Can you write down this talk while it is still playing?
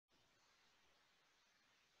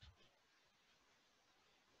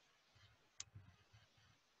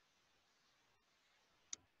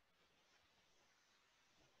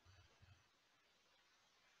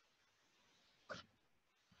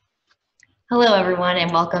Hello, everyone,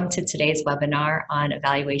 and welcome to today's webinar on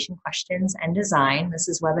evaluation questions and design. This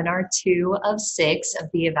is webinar 2 of 6 of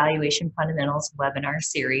the Evaluation Fundamentals webinar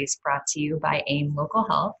series brought to you by AIM Local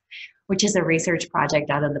Health, which is a research project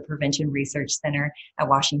out of the Prevention Research Center at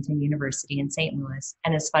Washington University in St. Louis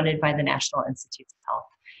and is funded by the National Institutes of Health.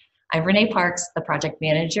 I'm Renee Parks, the project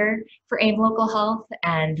manager for AIM Local Health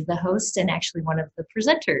and the host and actually one of the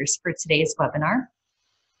presenters for today's webinar.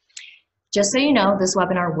 Just so you know, this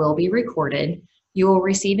webinar will be recorded. You will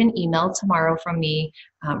receive an email tomorrow from me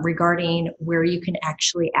regarding where you can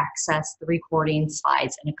actually access the recording,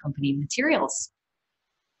 slides, and accompanying materials.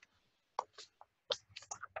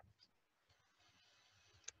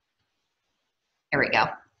 There we go.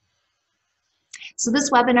 So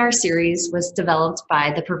this webinar series was developed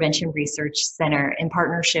by the Prevention Research Center in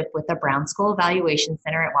partnership with the Brown School Evaluation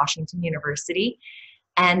Center at Washington University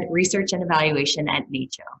and Research and Evaluation at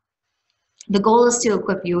NACCHO. The goal is to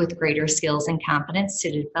equip you with greater skills and competence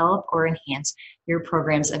to develop or enhance your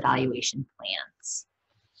program's evaluation plans.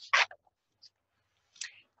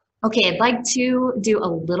 Okay, I'd like to do a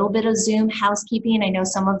little bit of Zoom housekeeping. I know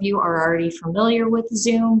some of you are already familiar with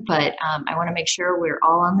Zoom, but I want to make sure we're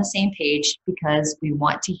all on the same page because we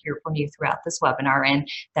want to hear from you throughout this webinar, and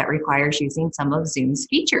that requires using some of Zoom's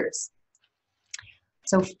features.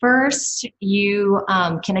 So first, you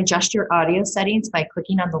can adjust your audio settings by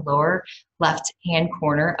clicking on the lower left-hand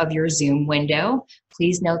corner of your Zoom window.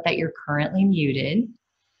 Please note that you're currently muted.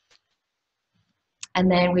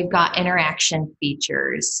 And then we've got interaction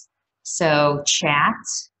features. So chat,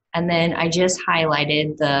 and then I just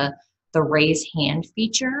highlighted the raise hand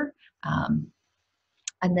feature.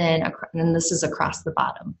 And then this is across the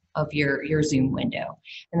bottom of your Zoom window.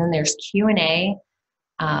 And then there's Q&A.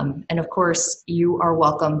 And of course, you are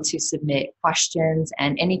welcome to submit questions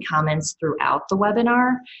and any comments throughout the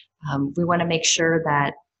webinar. We want to make sure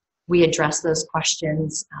that we address those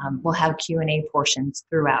questions. We'll have Q&A portions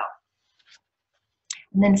throughout.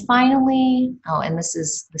 And then finally, oh, and this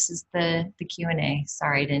is the Q&A.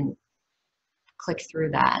 Sorry, I didn't click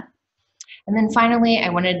through that. And then finally, I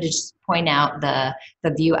wanted to just point out the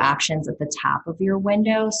view options at the top of your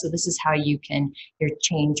window. So this is how you can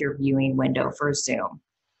change your viewing window for Zoom.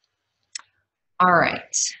 All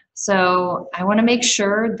right, so I want to make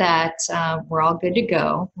sure that we're all good to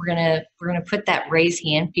go. We're gonna put that raise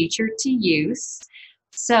hand feature to use.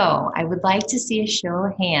 So I would like to see a show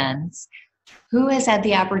of hands. Who has had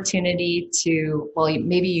the opportunity to, well,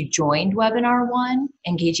 maybe you joined webinar 1,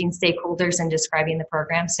 engaging stakeholders and describing the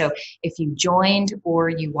program. So if you joined or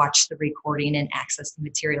you watched the recording and accessed the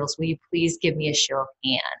materials, will you please give me a show of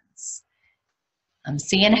hands? I'm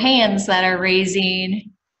seeing hands that are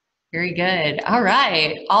raising. Very good. All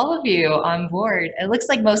right, all of you on board. It looks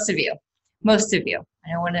like most of you. Most of you.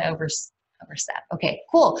 I don't want to overstep. Okay,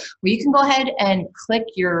 cool. Well, you can go ahead and click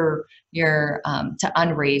your to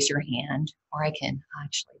unraise your hand, or I can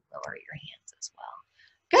actually lower your hands as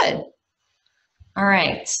well. Good. All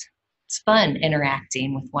right. It's fun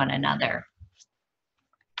interacting with one another.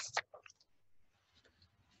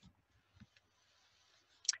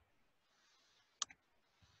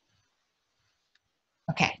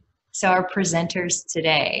 Okay. So our presenters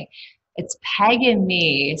today, it's Peg and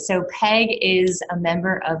me. So Peg is a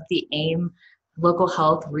member of the AIM Local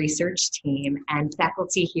Health Research Team and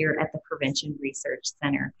faculty here at the Prevention Research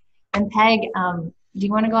Center. And Peg, do you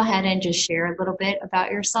want to go ahead and just share a little bit about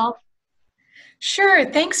yourself? Sure,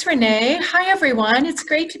 thanks Renee. Hi everyone, it's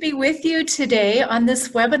great to be with you today on this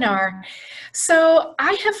webinar. So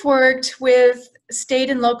I have worked with state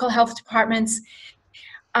and local health departments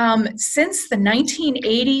since the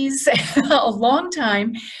 1980s, a long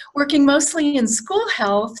time, working mostly in school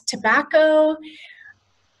health, tobacco,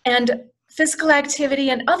 and physical activity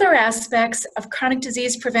and other aspects of chronic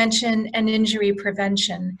disease prevention and injury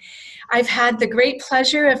prevention. I've had the great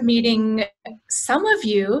pleasure of meeting some of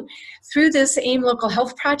you through this AIM Local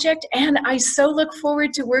Health Project, and I so look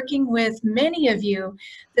forward to working with many of you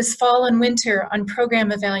this fall and winter on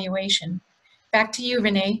program evaluation. Back to you,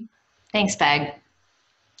 Renee. Thanks, Peg.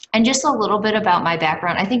 And just a little bit about my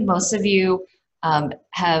background. I think most of you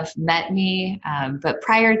have met me, but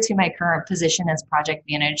prior to my current position as project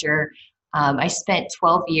manager, I spent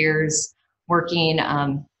 12 years working,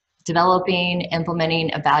 developing, implementing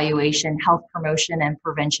evaluation, health promotion, and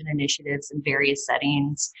prevention initiatives in various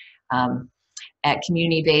settings at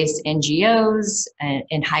community-based NGOs,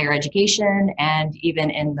 in higher education, and even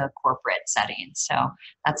in the corporate settings. So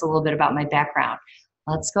that's a little bit about my background.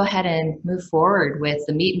 Let's go ahead and move forward with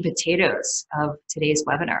the meat and potatoes of today's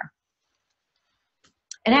webinar.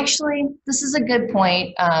 And actually, this is a good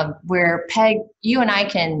point where Peg, you and I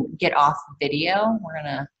can get off video. We're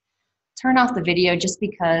gonna turn off the video just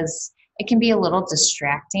because it can be a little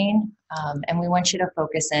distracting, and we want you to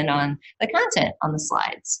focus in on the content on the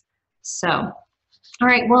slides. So, all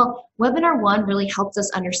right, well, webinar 1 really helped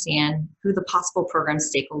us understand who the possible program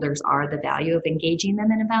stakeholders are, the value of engaging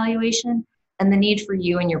them in evaluation, and the need for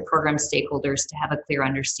you and your program stakeholders to have a clear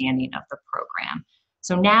understanding of the program.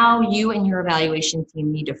 So now you and your evaluation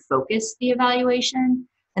team need to focus the evaluation,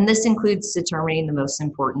 and this includes determining the most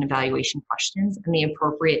important evaluation questions and the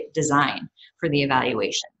appropriate design for the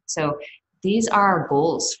evaluation. So these are our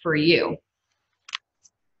goals for you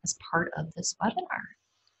as part of this webinar.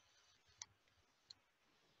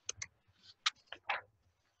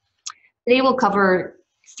 Today we'll cover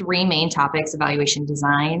 3 main topics: evaluation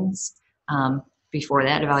designs, before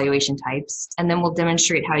that, evaluation types, and then we'll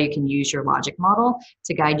demonstrate how you can use your logic model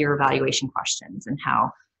to guide your evaluation questions and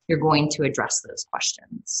how you're going to address those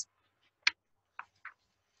questions.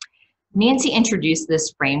 Nancy introduced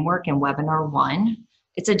this framework in webinar 1.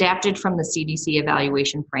 It's adapted from the CDC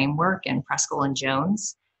evaluation framework and Preskel and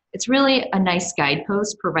Jones. It's really a nice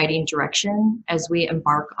guidepost providing direction as we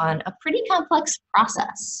embark on a pretty complex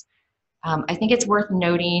process. I think it's worth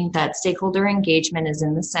noting that stakeholder engagement is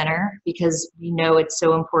in the center because we know it's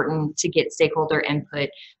so important to get stakeholder input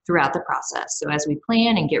throughout the process. So as we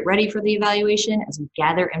plan and get ready for the evaluation, as we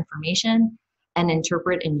gather information and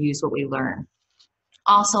interpret and use what we learn.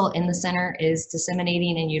 Also in the center is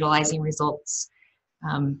disseminating and utilizing results.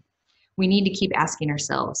 We need to keep asking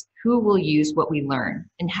ourselves, who will use what we learn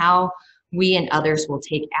and how we and others will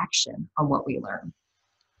take action on what we learn.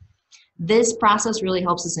 This process really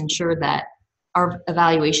helps us ensure that our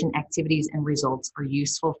evaluation activities and results are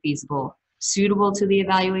useful, feasible, suitable to the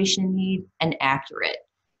evaluation need, and accurate.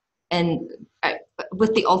 And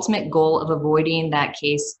with the ultimate goal of avoiding that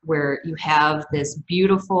case where you have this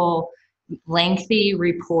beautiful, lengthy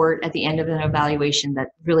report at the end of an evaluation that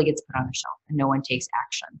really gets put on the shelf and no one takes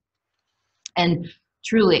action. And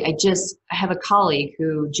truly, I have a colleague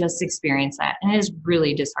who just experienced that, and it is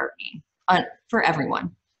really disheartening for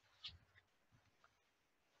everyone.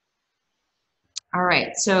 All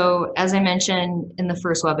right, so as I mentioned in the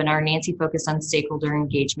first webinar, Nancy focused on stakeholder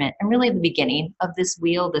engagement and really the beginning of this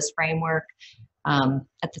wheel, this framework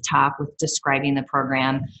at the top with describing the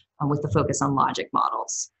program with the focus on logic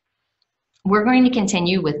models. We're going to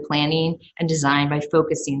continue with planning and design by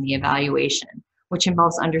focusing the evaluation, which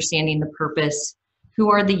involves understanding the purpose, who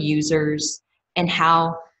are the users, and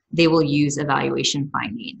how they will use evaluation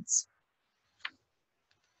findings.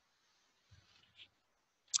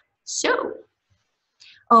 So,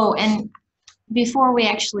 oh, and before we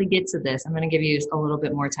actually get to this, I'm going to give you a little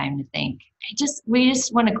bit more time to think. We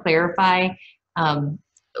just want to clarify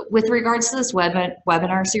with regards to this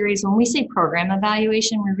webinar series, when we say program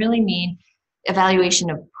evaluation, we really mean evaluation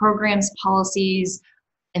of programs, policies,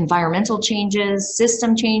 environmental changes,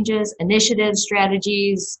 system changes, initiatives,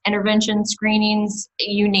 strategies, intervention, screenings,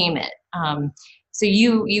 you name it. So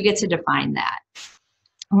you get to define that.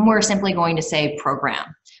 And we're simply going to say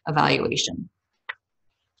program evaluation.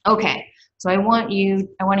 Okay, so I want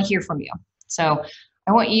to hear from you. So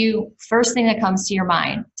I want you, first thing that comes to your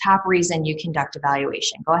mind, top reason you conduct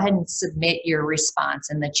evaluation. Go ahead and submit your response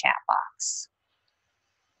in the chat box.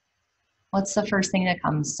 What's the first thing that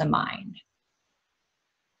comes to mind?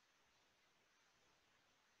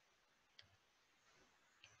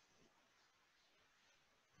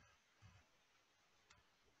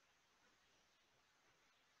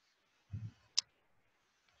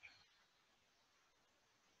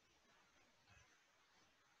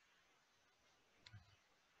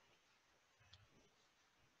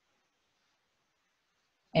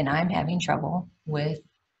 And I'm having trouble with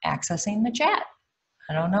accessing the chat.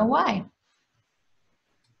 I don't know why.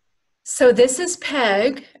 So this is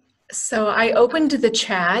Peg. So I opened the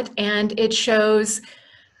chat and it shows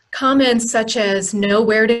comments such as know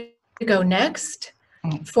where to go next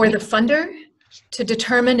for the funder to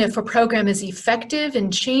determine if a program is effective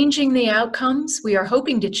in changing the outcomes we are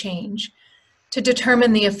hoping to change, to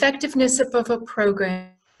determine the effectiveness of a program,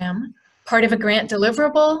 part of a grant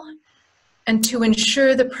deliverable, and to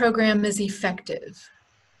ensure the program is effective.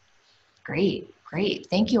 Great, great.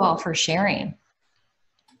 Thank you all for sharing.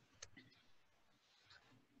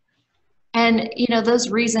 And those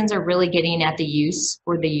reasons are really getting at the use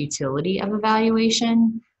or the utility of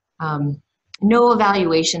evaluation. No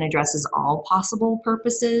evaluation addresses all possible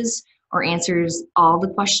purposes or answers all the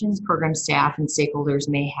questions program staff and stakeholders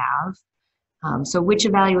may have. So which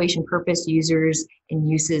evaluation purpose, users, and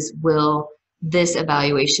uses will this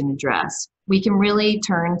evaluation address? We can really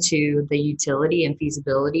turn to the utility and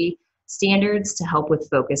feasibility standards to help with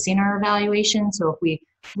focusing our evaluation. So if we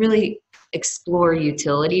really explore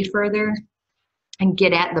utility further and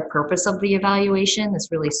get at the purpose of the evaluation. This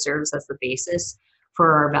really serves as the basis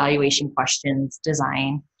for our evaluation questions,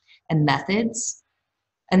 design, and methods.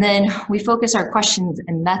 And then we focus our questions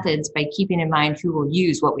and methods by keeping in mind who will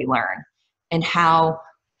use what we learn and how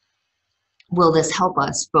will this help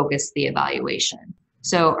us focus the evaluation.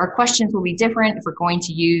 So our questions will be different if we're going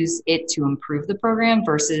to use it to improve the program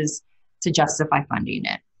versus to justify funding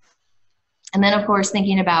it. And then, of course,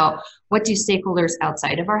 thinking about what do stakeholders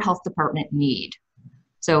outside of our health department need.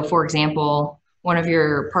 So, for example, one of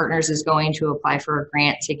your partners is going to apply for a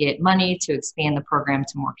grant to get money to expand the program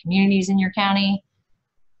to more communities in your county.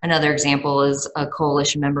 Another example is a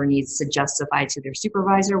coalition member needs to justify to their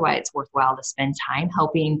supervisor why it's worthwhile to spend time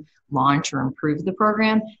helping launch or improve the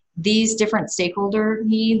program. These different stakeholder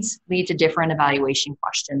needs lead to different evaluation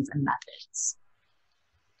questions and methods.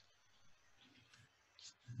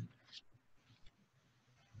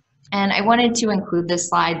 And I wanted to include this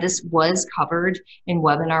slide. This was covered in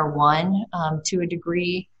webinar 1 to a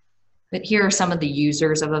degree, but here are some of the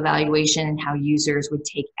users of evaluation and how users would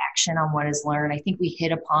take action on what is learned. I think we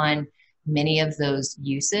hit upon many of those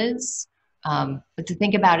uses, but to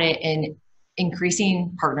think about it in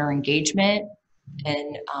increasing partner engagement,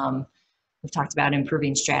 and we've talked about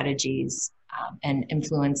improving strategies and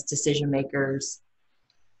influence decision makers,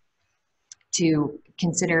 to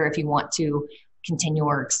consider if you want to continue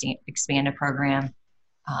or expand a program,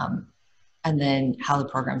 and then how the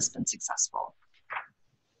program's been successful.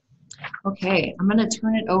 Okay, I'm going to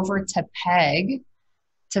turn it over to Peg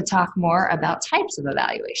to talk more about types of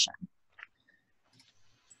evaluation.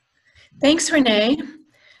 Thanks, Renee.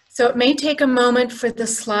 So it may take a moment for the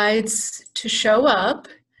slides to show up.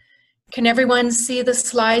 Can everyone see the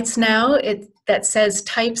slides now? That says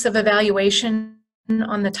types of evaluation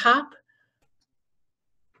on the top.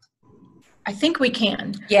 I think we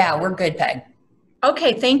can. Yeah, we're good, Peg.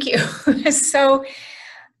 Okay, thank you. So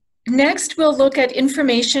next we'll look at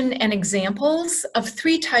information and examples of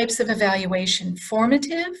 3 types of evaluation.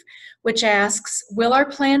 Formative, which asks, will our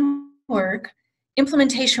plan work?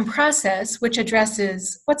 Implementation process, which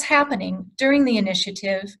addresses what's happening during the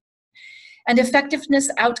initiative. And effectiveness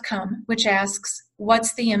outcome, which asks,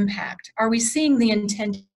 what's the impact? Are we seeing the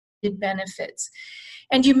intended benefits?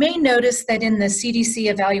 And you may notice that in the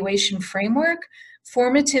CDC evaluation framework,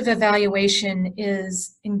 formative evaluation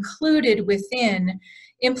is included within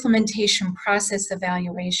implementation process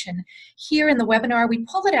evaluation. Here in the webinar, we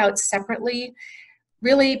pull it out separately,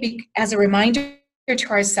 really as a reminder to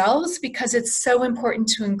ourselves, because it's so important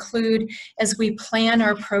to include as we plan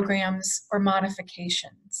our programs or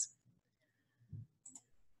modifications.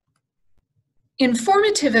 In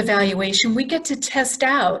formative evaluation, we get to test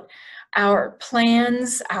out our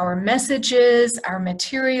plans, our messages, our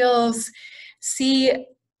materials, see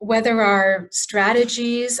whether our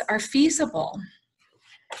strategies are feasible.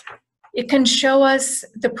 It can show us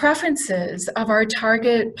the preferences of our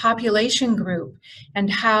target population group and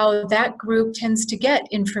how that group tends to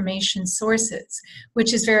get information sources,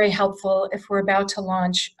 which is very helpful if we're about to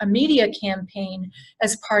launch a media campaign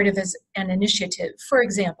as part of an initiative, for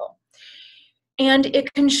example. And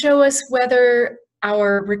it can show us whether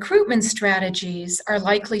our recruitment strategies are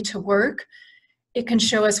likely to work. It can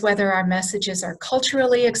show us whether our messages are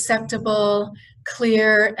culturally acceptable,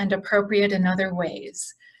 clear, and appropriate in other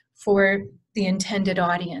ways for the intended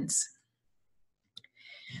audience.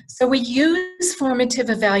 So we use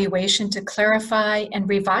formative evaluation to clarify and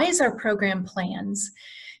revise our program plans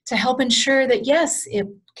to help ensure that, yes, it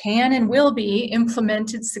can and will be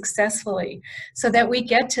implemented successfully so that we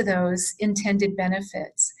get to those intended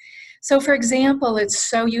benefits. So for example, it's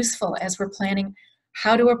so useful as we're planning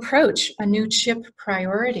how to approach a new CHIP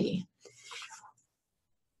priority.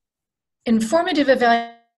 In formative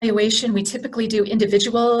evaluation, we typically do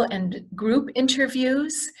individual and group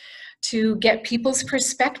interviews to get people's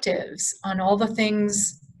perspectives on all the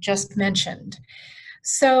things just mentioned.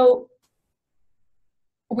 So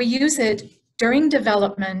we use it during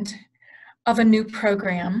development of a new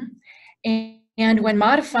program and when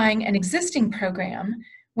modifying an existing program,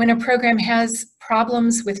 when a program has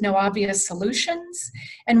problems with no obvious solutions,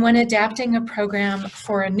 and when adapting a program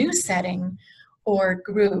for a new setting or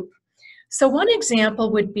group. So one example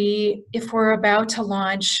would be if we're about to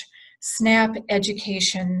launch SNAP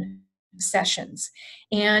education sessions,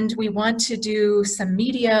 and we want to do some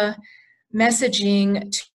media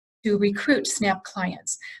messaging to recruit SNAP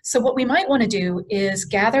clients. So what we might want to do is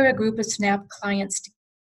gather a group of SNAP clients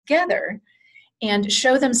together and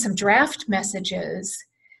show them some draft messages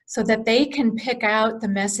so that they can pick out the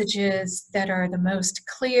messages that are the most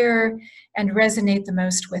clear and resonate the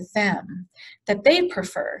most with them, that they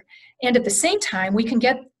prefer. And at the same time, we can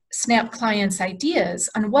get SNAP clients' ideas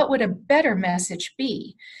on what would a better message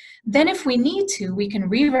be. Then if we need to, we can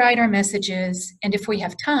rewrite our messages, and if we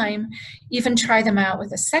have time, even try them out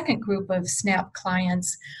with a second group of SNAP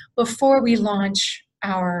clients before we launch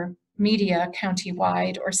our media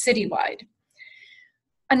countywide or citywide.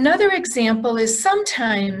 Another example is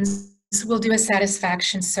sometimes we'll do a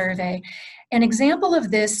satisfaction survey. An example of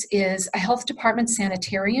this is a health department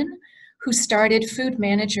sanitarian who started food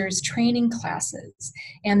managers training classes,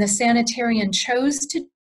 and the sanitarian chose to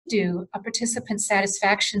do a participant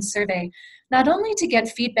satisfaction survey, not only to get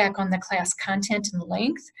feedback on the class content and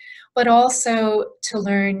length, but also to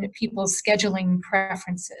learn people's scheduling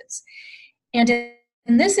preferences. And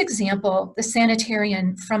in this example, the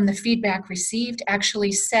sanitarian, from the feedback received,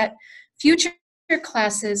 actually set future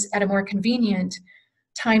classes at a more convenient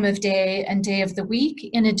time of day and day of the week,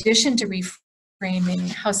 in addition to reframing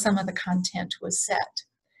how some of the content was set.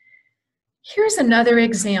 Here's another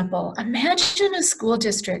example. Imagine a school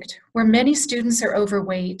district where many students are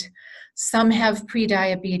overweight, some have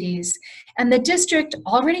prediabetes, and the district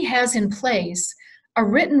already has in place a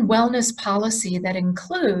written wellness policy that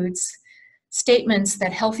includes statements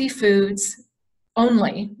that healthy foods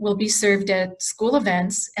only will be served at school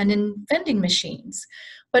events and in vending machines,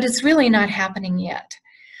 but it's really not happening yet.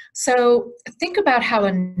 So think about how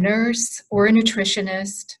a nurse or a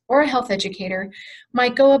nutritionist or a health educator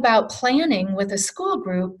might go about planning with a school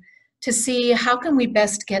group to see how can we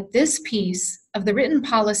best get this piece of the written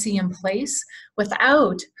policy in place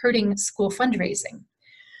without hurting school fundraising.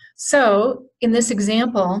 So in this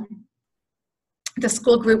example, the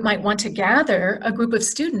school group might want to gather a group of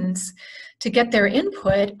students to get their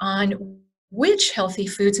input on which healthy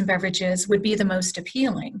foods and beverages would be the most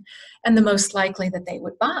appealing and the most likely that they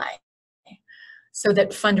would buy, so that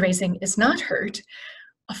fundraising is not hurt,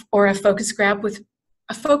 or a focus group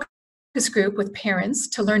with parents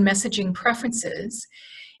to learn messaging preferences.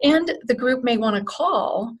 And the group may want to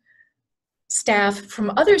call staff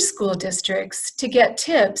from other school districts to get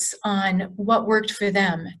tips on what worked for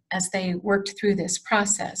them as they worked through this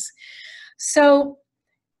process. So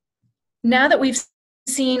now that we've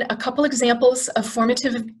seen a couple examples of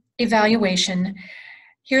formative evaluation,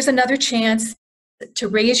 here's another chance to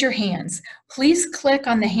raise your hands. Please click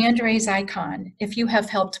on the hand raise icon if you have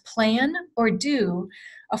helped plan or do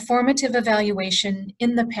a formative evaluation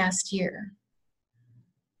in the past year.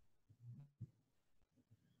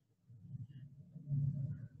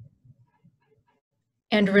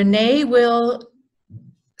 And Renee will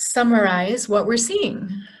summarize what we're seeing.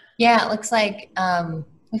 Yeah, it looks like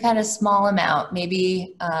we've had a small amount,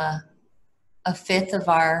 maybe a fifth of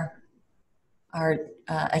our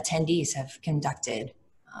attendees have conducted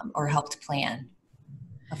or helped plan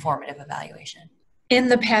a formative evaluation. In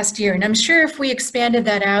the past year, and I'm sure if we expanded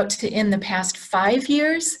that out to in the past 5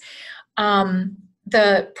 years,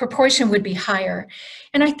 the proportion would be higher.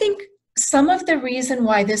 And I think some of the reason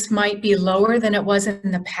why this might be lower than it was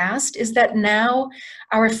in the past is that now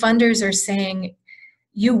our funders are saying,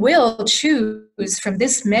 you will choose from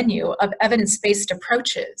this menu of evidence-based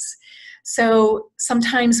approaches. So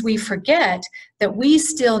sometimes we forget that we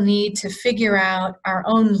still need to figure out our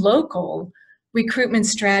own local recruitment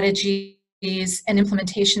strategies and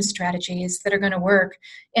implementation strategies that are going to work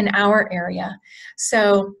in our area.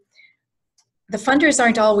 So the funders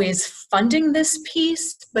aren't always funding this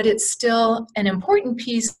piece, but it's still an important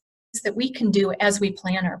piece that we can do as we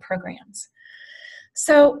plan our programs.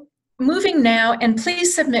 So moving now, and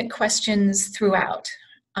please submit questions throughout.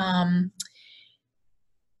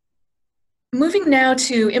 Moving now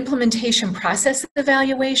to implementation process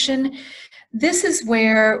evaluation. This is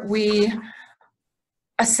where we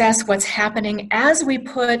assess what's happening as we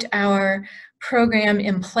put our program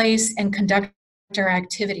in place and conduct our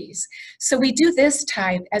activities. So we do this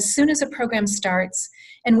type as soon as a program starts,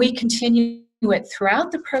 and we continue it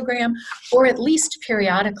throughout the program, or at least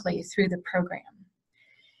periodically through the program.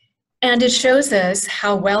 And it shows us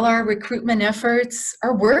how well our recruitment efforts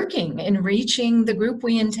are working in reaching the group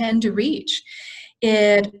we intend to reach.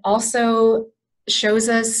 It also shows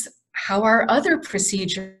us how our other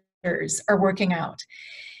procedures are working out.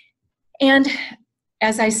 And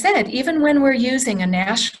as I said, even when we're using a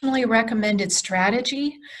nationally recommended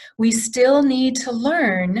strategy, we still need to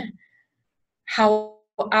learn how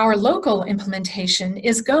our local implementation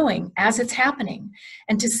is going as it's happening,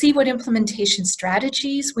 and to see what implementation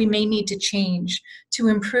strategies we may need to change to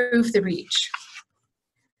improve the reach.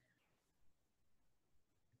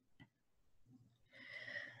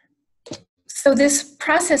 So this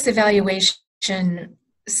process evaluation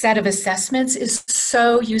set of assessments is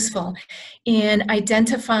so useful in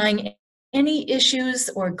identifying any issues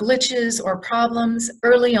or glitches or problems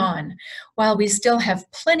early on, while we still have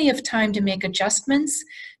plenty of time to make adjustments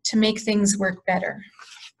to make things work better.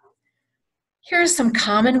 Here are some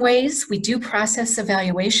common ways we do process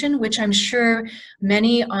evaluation, which I'm sure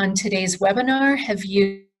many on today's webinar have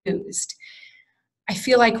used. I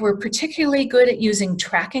feel like we're particularly good at using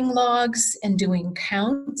tracking logs and doing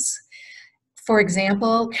counts. For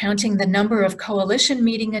example, counting the number of coalition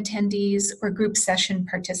meeting attendees or group session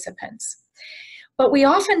participants. But we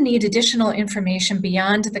often need additional information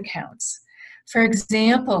beyond the counts. For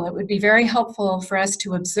example, it would be very helpful for us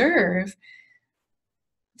to observe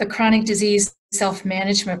the chronic disease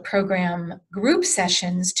self-management program group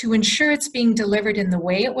sessions to ensure it's being delivered in the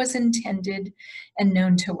way it was intended and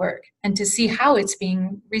known to work, and to see how it's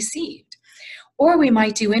being received. Or we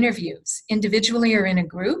might do interviews, individually or in a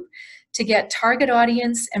group, to get target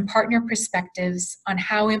audience and partner perspectives on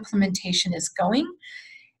how implementation is going,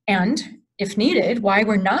 and, if needed, why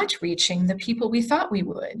we're not reaching the people we thought we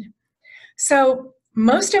would. So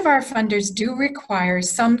most of our funders do require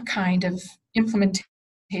some kind of implementation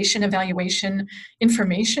evaluation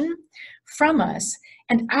information from us,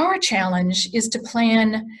 and our challenge is to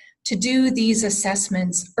plan to do these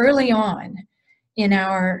assessments early on in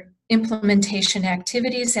our implementation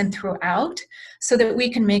activities and throughout, so that we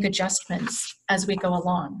can make adjustments as we go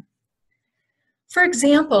along. For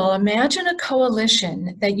example, imagine a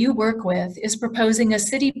coalition that you work with is proposing a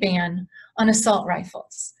city ban on assault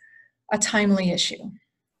rifles, a timely issue.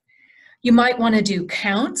 You might want to do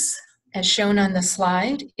counts, as shown on the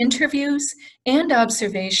slide, interviews, and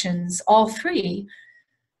observations, all three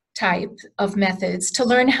type of methods, to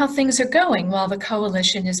learn how things are going while the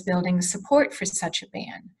coalition is building support for such a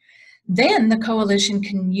ban. Then the coalition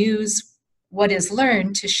can use what is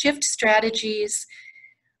learned to shift strategies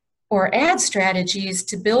or add strategies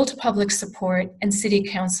to build public support and city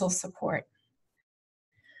council support.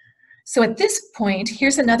 So at this point,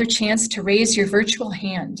 here's another chance to raise your virtual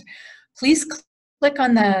hand. Please click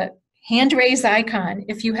on the hand raise icon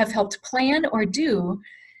if you have helped plan or do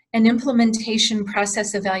an implementation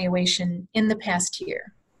process evaluation in the past year.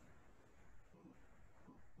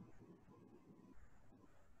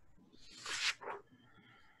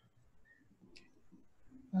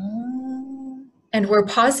 And we're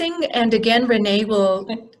pausing, and again, Renee will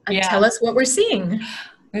tell us what we're seeing.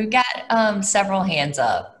 We've got several hands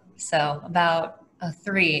up, so about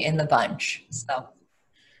 3 in the bunch. So.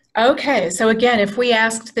 Okay, so again, if we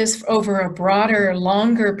asked this over a broader,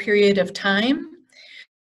 longer period of time,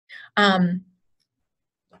 I'm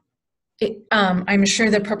sure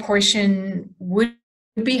the proportion would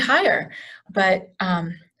be higher, but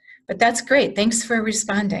that's great. Thanks for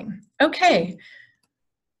responding. Okay.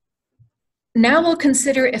 Now we'll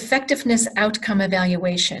consider effectiveness outcome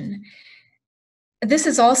evaluation. This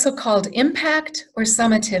is also called impact or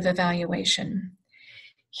summative evaluation.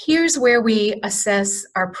 Here's where we assess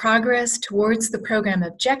our progress towards the program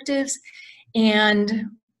objectives and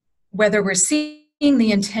whether we're seeing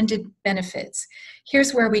the intended benefits.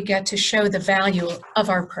 Here's where we get to show the value of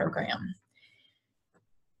our program.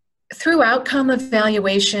 Through outcome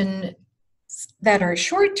evaluation that are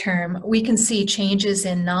short-term, we can see changes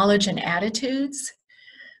in knowledge and attitudes.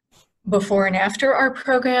 Before and after our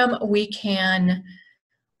program, we can,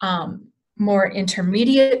 more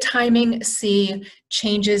intermediate timing, see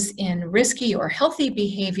changes in risky or healthy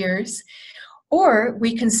behaviors, or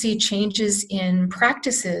we can see changes in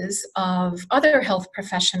practices of other health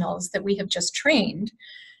professionals that we have just trained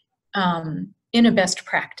in a best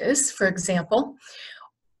practice, for example.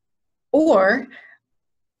 Or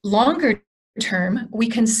longer term, we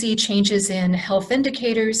can see changes in health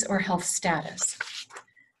indicators or health status.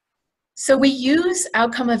 So we use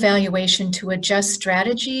outcome evaluation to adjust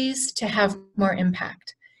strategies to have more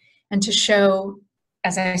impact and to show,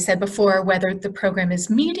 as I said before, whether the program is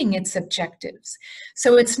meeting its objectives.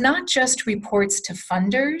 So it's not just reports to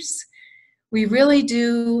funders. We really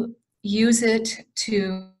do use it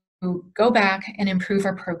to go back and improve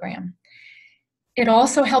our program. It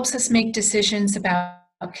also helps us make decisions about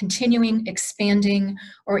continuing, expanding,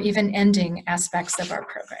 or even ending aspects of our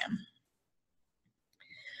program.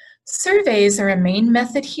 Surveys are a main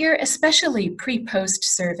method here, especially pre-post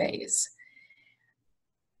surveys.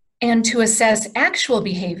 And to assess actual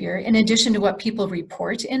behavior, in addition to what people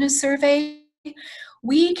report in a survey,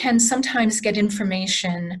 we can sometimes get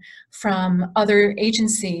information from other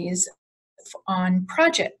agencies on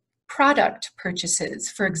product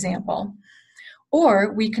purchases, for example,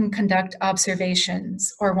 or we can conduct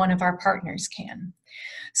observations, or one of our partners can.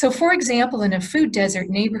 So for example, in a food desert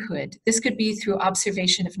neighborhood, this could be through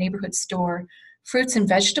observation of neighborhood store fruits and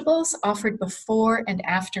vegetables offered before and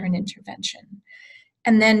after an intervention.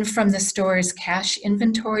 And then from the store's cash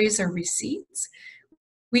inventories or receipts,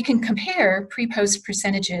 we can compare pre-post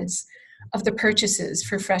percentages of the purchases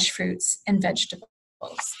for fresh fruits and vegetables.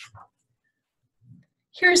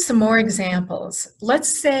 Here are some more examples.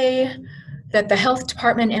 Let's say that the health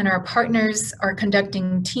department and our partners are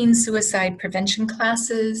conducting teen suicide prevention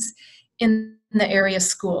classes in the area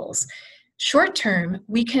schools. Short term,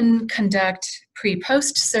 we can conduct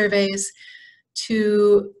pre-post surveys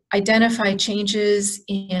to identify changes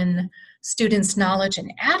in students' knowledge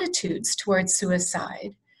and attitudes towards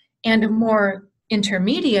suicide. And a more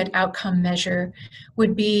intermediate outcome measure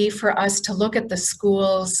would be for us to look at the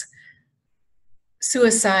school's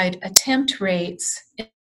suicide attempt rates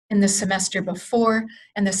in the semester before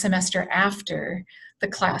and the semester after the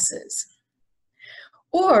classes.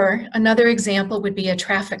 Or another example would be a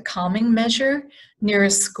traffic calming measure near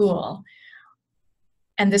a school.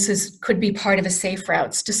 And this could be part of a Safe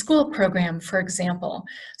Routes to School program, for example.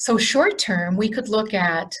 So short term, we could look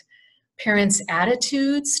at parents'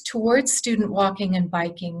 attitudes towards student walking and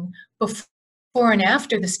biking before and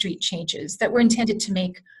after the street changes that were intended to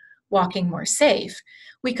make walking more safe.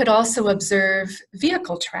 We could also observe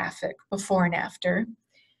vehicle traffic before and after,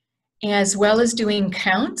 as well as doing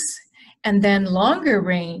counts. And then longer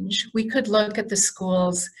range, we could look at the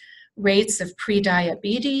school's rates of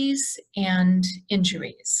prediabetes and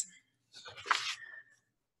injuries.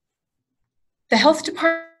 The health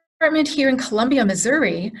department here in Columbia,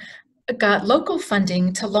 Missouri, got local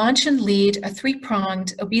funding to launch and lead a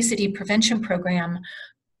 3-pronged obesity prevention program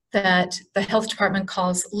that the health department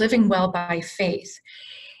calls Living Well by Faith.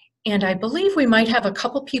 And I believe we might have a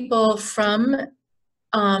couple people from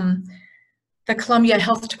the Columbia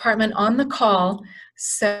Health Department on the call.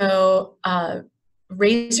 So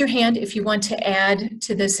raise your hand if you want to add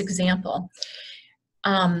to this example.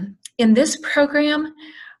 In this program,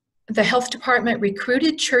 the health department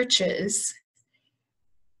recruited churches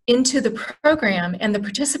into the program, and the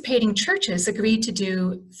participating churches agreed to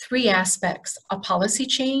do 3 aspects: a policy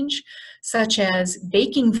change, such as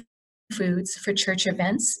baking foods for church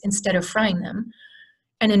events instead of frying them,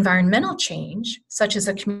 an environmental change, such as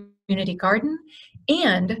a community garden,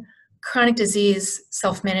 and chronic disease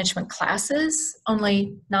self-management classes,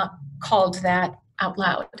 only not called that out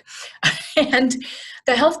loud. And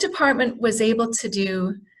the health department was able to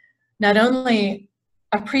do not only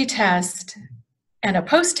a pre-test and a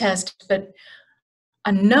post-test, but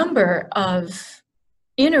a number of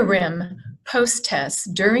interim post-tests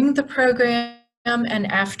during the program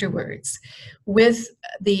and afterwards with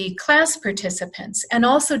the class participants, and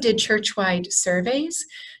also did church-wide surveys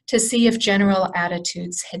to see if general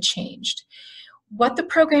attitudes had changed. What the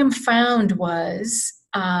program found was,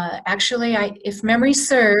 actually, if memory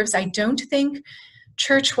serves, I don't think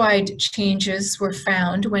church-wide changes were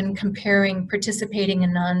found when comparing participating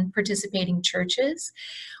and non-participating churches,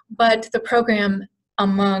 but the program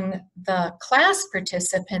among the class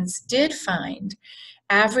participants did find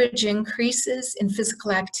average increases in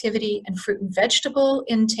physical activity and fruit and vegetable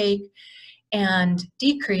intake, and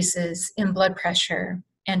decreases in blood pressure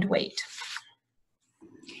and weight.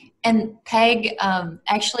 And Peg,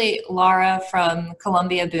 actually Laura from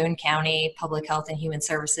Columbia Boone County Public Health and Human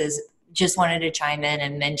Services just wanted to chime in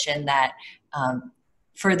and mention that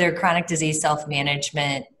for their chronic disease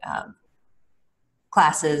self-management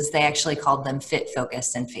classes, they actually called them Fit,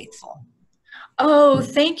 Focused, and Faithful. Oh,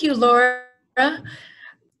 thank you, Laura.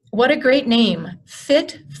 What a great name.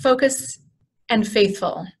 Fit, Focused, and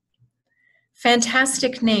Faithful.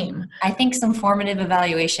 Fantastic name. I think some formative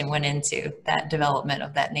evaluation went into that development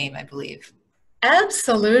of that name, I believe.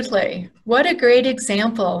 Absolutely. What a great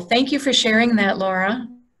example. Thank you for sharing that, Laura.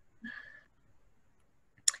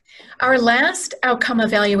 Our last outcome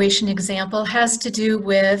evaluation example has to do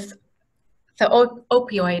with the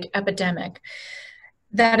opioid epidemic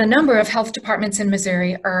that a number of health departments in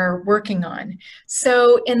Missouri are working on.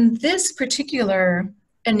 So in this particular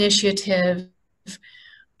initiative,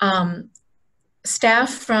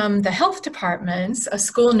 staff from the health departments, a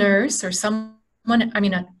school nurse or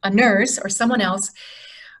a nurse or someone else,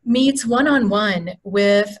 meets one-on-one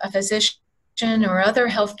with a physician or other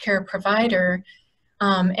healthcare provider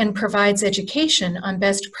and provides education on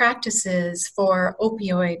best practices for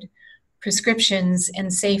opioid prescriptions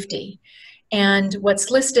and safety. And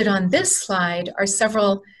what's listed on this slide are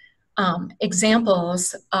several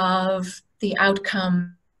examples of the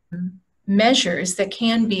outcome measures that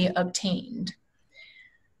can be obtained.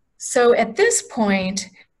 So at this point,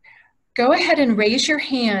 go ahead and raise your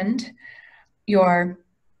hand. You're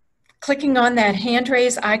clicking on that hand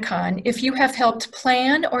raise icon if you have helped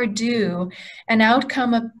plan or do an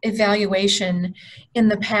outcome evaluation in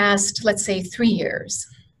the past, let's say, 3 years.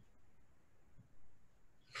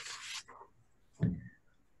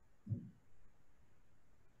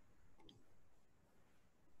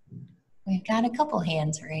 We've got a couple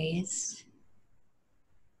hands raised.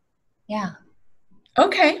 Yeah.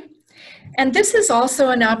 Okay. And this is also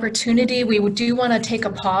an opportunity. We do want to take a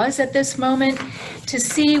pause at this moment to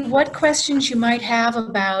see what questions you might have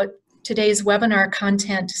about today's webinar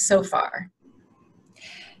content so far.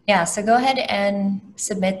 Yeah, so go ahead and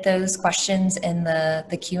submit those questions in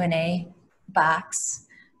the Q&A box.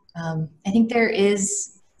 I think there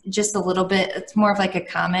is just a little bit, it's more of like a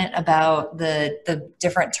comment about the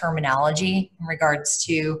different terminology in regards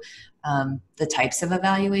to the types of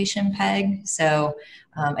evaluation, Peg. So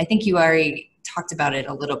I think you already talked about it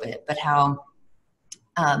a little bit, but how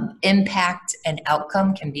impact and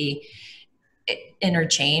outcome can be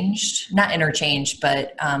interchanged, not interchanged,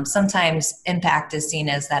 but sometimes impact is seen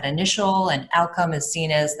as that initial and outcome is seen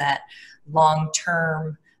as that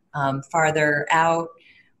long-term, farther out,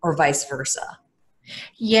 or vice versa.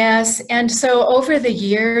 Yes, and so over the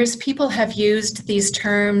years, people have used these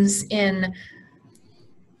terms in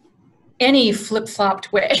any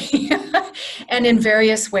flip-flopped way and in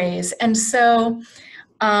various ways. And so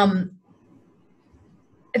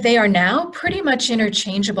they are now pretty much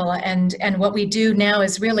interchangeable, and what we do now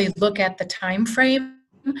is really look at the time frame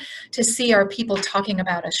to see, are people talking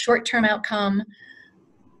about a short-term outcome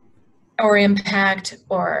or impact,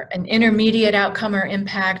 or an intermediate outcome or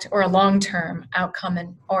impact, or a long-term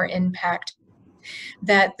outcome or impact.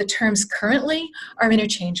 That the terms currently are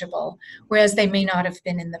interchangeable, whereas they may not have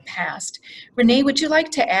been in the past. Renee, would you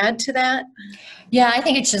like to add to that? Yeah, I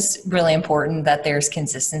think it's just really important that there's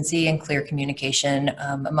consistency and clear communication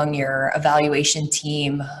among your evaluation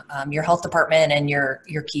team, your health department, and your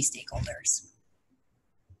key stakeholders.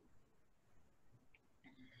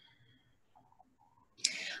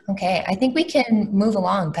 Okay, I think we can move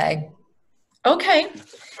along, Peg. Okay,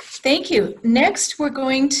 thank you. Next, we're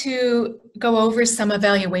going to go over some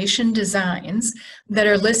evaluation designs that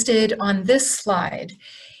are listed on this slide.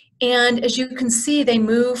 And as you can see, they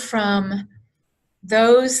move from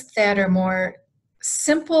those that are more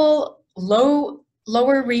simple,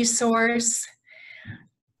 lower resource,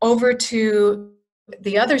 over to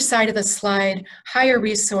the other side of the slide, higher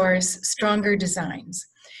resource, stronger designs.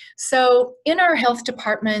 So in our health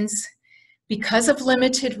departments, because of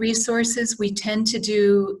limited resources, we tend to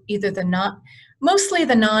do either mostly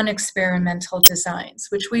the non-experimental designs,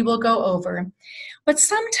 which we will go over. But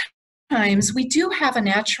sometimes we do have a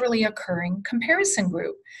naturally occurring comparison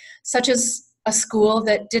group, such as a school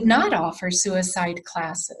that did not offer suicide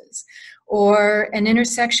classes, or an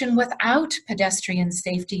intersection without pedestrian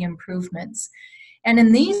safety improvements. And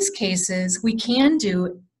in these cases, we can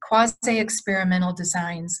do quasi-experimental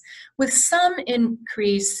designs with some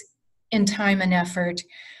increase in time and effort,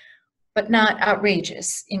 but not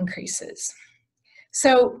outrageous increases.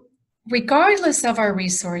 So regardless of our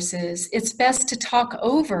resources, it's best to talk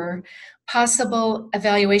over possible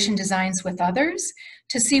evaluation designs with others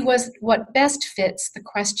to see what best fits the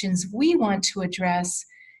questions we want to address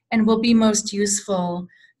and will be most useful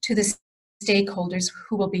to the stakeholders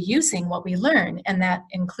who will be using what we learn, and that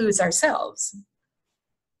includes ourselves.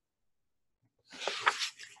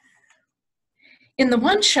 In the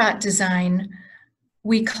one-shot design,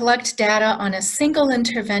 we collect data on a single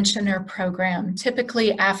intervention or program,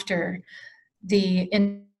 typically after the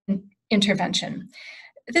intervention.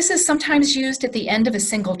 This is sometimes used at the end of a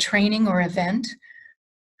single training or event.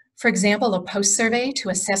 For example, a post-survey to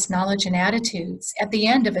assess knowledge and attitudes at the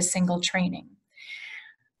end of a single training.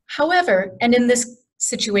 However, and in this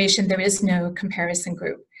situation, there is no comparison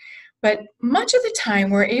group, but much of the time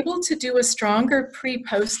we're able to do a stronger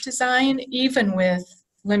pre-post design even with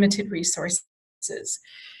limited resources.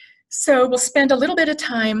 So we'll spend a little bit of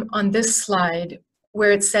time on this slide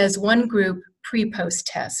where it says one group pre-post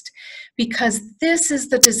test, because this is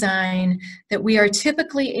the design that we are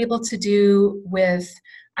typically able to do with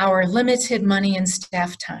our limited money and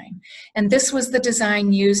staff time. And this was the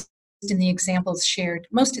design used in the examples shared,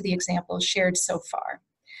 most of the examples shared so far.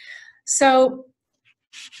 So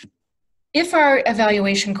if our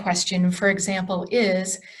evaluation question, for example,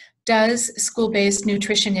 is, does school-based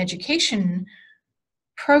nutrition education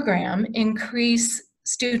program increase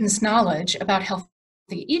students' knowledge about healthy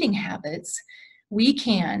eating habits, we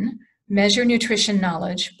can measure nutrition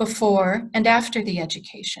knowledge before and after the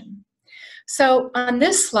education. So on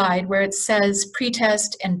this slide where it says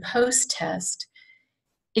pre-test and post-test,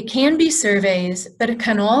 it can be surveys, but it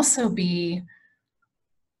can also be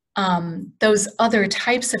those other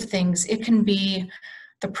types of things. It can be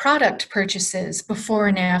the product purchases before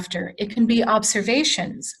and after. It can be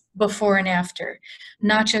observations before and after,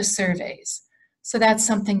 not just surveys. So that's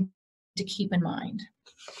something to keep in mind.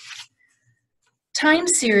 Time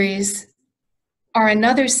series are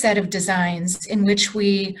another set of designs in which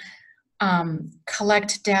we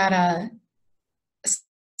collect data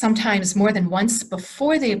sometimes more than once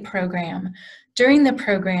before the program, during the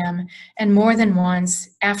program, and more than once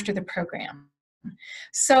after the program.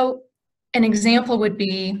 So an example would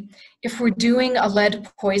be if we're doing a lead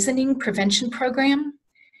poisoning prevention program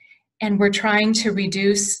and we're trying to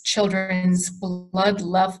reduce children's lead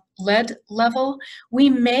level, we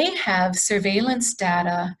may have surveillance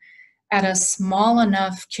data at a small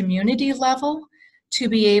enough community level to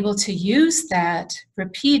be able to use that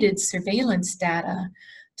repeated surveillance data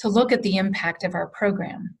to look at the impact of our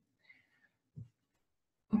program.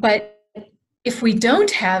 But if we don't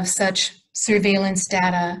have such surveillance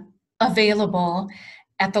data available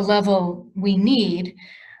at the level we need,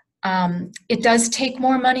 it does take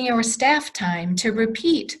more money or staff time to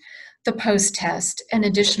repeat the post-test an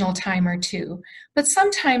additional time or two. But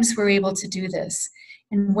sometimes we're able to do this.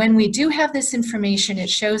 And when we do have this information, it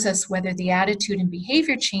shows us whether the attitude and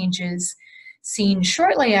behavior changes seen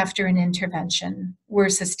shortly after an intervention were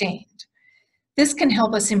sustained. This can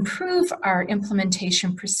help us improve our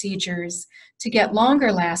implementation procedures to get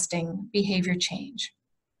longer lasting behavior change.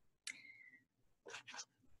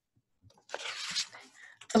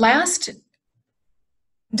 The last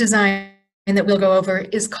design that we'll go over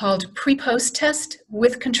is called pre-post test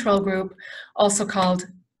with control group, also called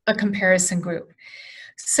a comparison group.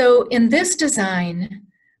 So in this design,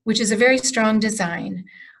 which is a very strong design,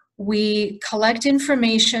 we collect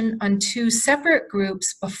information on two separate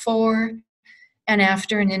groups before and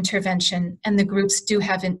after an intervention, and the groups do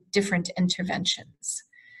have different interventions.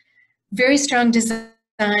 Very strong design.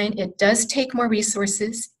 It does take more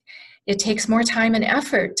resources. It takes more time and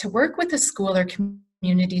effort to work with a school or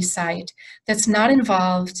community site that's not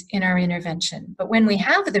involved in our intervention. But when we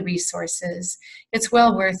have the resources, it's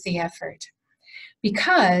well worth the effort,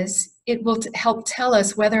 because it will help tell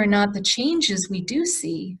us whether or not the changes we do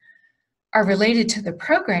see are related to the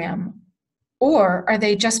program, or are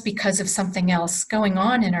they just because of something else going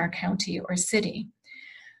on in our county or city.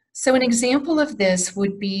 So an example of this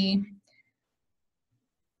would be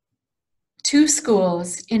two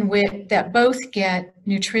schools in which that both get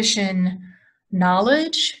nutrition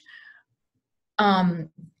knowledge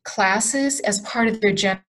classes as part of their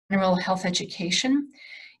general health education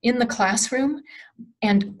in the classroom,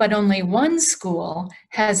 but only one school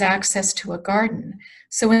has access to a garden.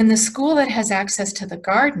 So in the school that has access to the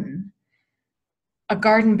garden, a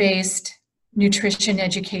garden-based nutrition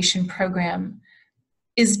education program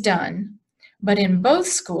is done, but in both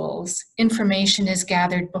schools, information is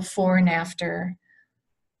gathered before and after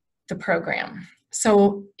the program.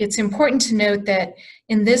 So it's important to note that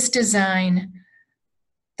in this design,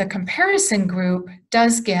 the comparison group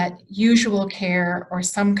does get usual care or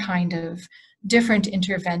some kind of different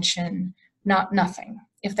intervention, not nothing,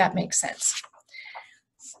 if that makes sense.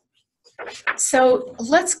 So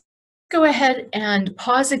let's go ahead and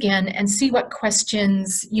pause again and see what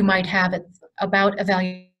questions you might have about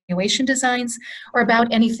evaluation designs or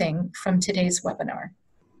about anything from today's webinar.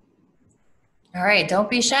 All right, don't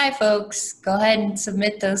be shy, folks. Go ahead and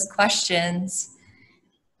submit those questions.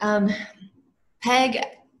 Peg,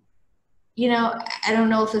 you know, I don't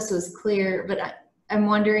know if this was clear, but I'm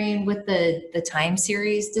wondering with the time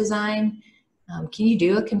series design, can you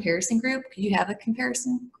do a comparison group? Could you have a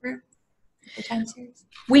comparison group with the time series?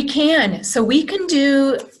 We can. So we can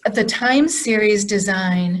do the time series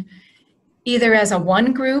design either as a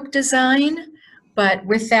one group design, but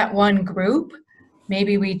with that one group,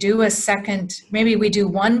 maybe we do maybe we do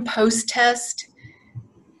one post test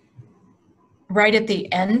right at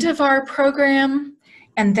the end of our program,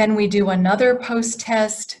 and then we do another post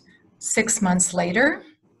test 6 months later.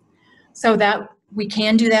 So that we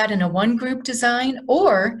can do that in a one group design,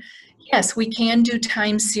 or yes, we can do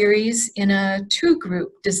time series in a two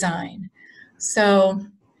group design. So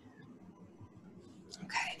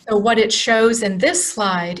what it shows in this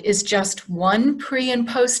slide is just one pre and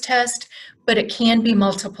post test, but it can be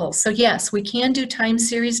multiple. So yes, we can do time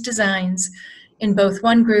series designs in both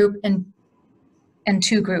one group and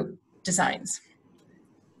two group designs.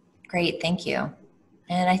 Great, thank you.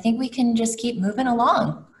 And I think we can just keep moving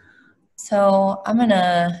along. So I'm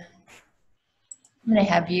gonna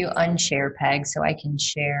have you unshare, Peg, so I can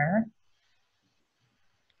share.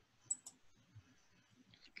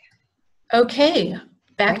 Okay,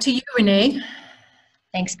 back Great. to you, Renee.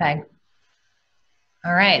 Thanks, Peg.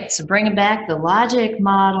 All right, so bringing back the logic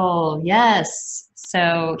model. Yes.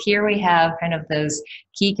 So here we have kind of those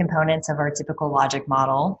key components of our typical logic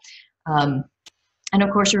model. And of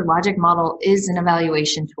course, your logic model is an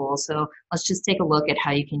evaluation tool. So let's just take a look at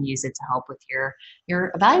how you can use it to help with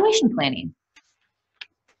your evaluation planning.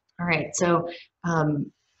 All right, so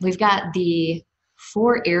we've got the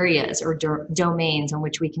 4 areas or domains on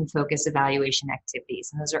which we can focus evaluation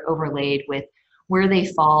activities. And those are overlaid with where they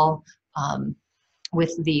fall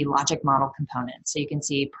with the logic model components. So you can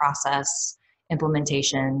see process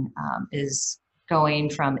implementation is going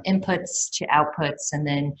from inputs to outputs, and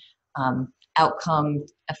then outcome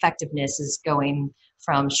effectiveness is going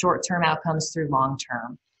from short-term outcomes through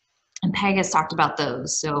long-term. And Peg has talked about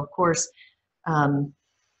those. So of course,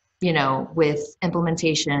 you know, with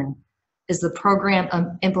implementation, is the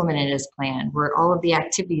program implemented as planned? Were all of the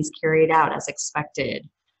activities carried out as expected?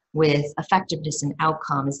 With effectiveness and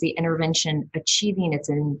outcome, is the intervention achieving its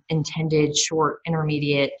intended short,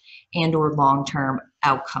 intermediate, and or long-term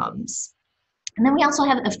outcomes? And then we also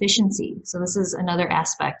have efficiency. So this is another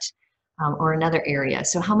aspect or another area.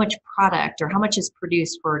 So how much product or how much is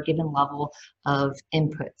produced for a given level of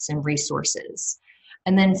inputs and resources?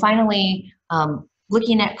 And then finally,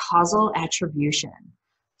 looking at causal attribution.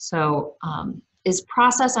 So is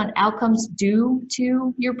process on outcomes due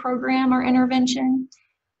to your program or intervention?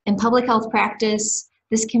 In public health practice,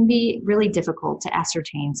 this can be really difficult to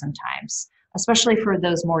ascertain sometimes, especially for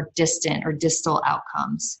those more distant or distal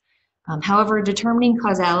outcomes. However, determining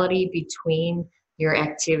causality between your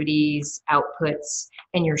activities, outputs,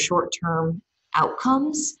 and your short-term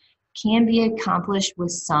outcomes can be accomplished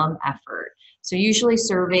with some effort. So usually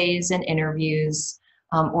surveys and interviews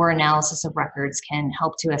or analysis of records can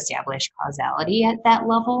help to establish causality at that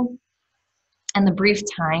level. And the brief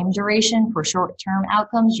time duration for short-term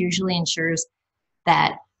outcomes usually ensures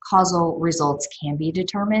that causal results can be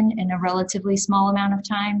determined in a relatively small amount of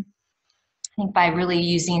time. I think by really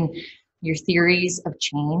using your theories of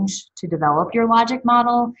change to develop your logic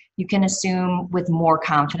model, you can assume with more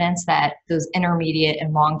confidence that those intermediate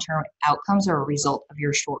and long-term outcomes are a result of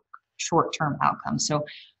your short-term outcomes. So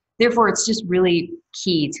therefore, it's just really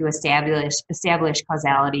key to establish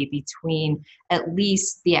causality between at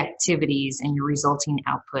least the activities and your resulting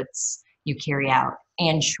outputs you carry out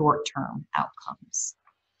and short-term outcomes.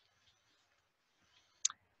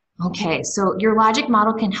 Okay, so your logic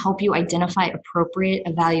model can help you identify appropriate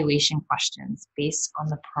evaluation questions based on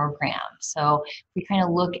the program. So we kind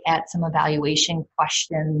of look at some evaluation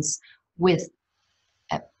questions with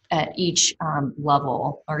at each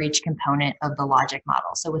level or each component of the logic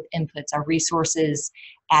model. So with inputs, are resources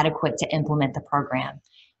adequate to implement the program?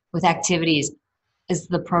 With activities, is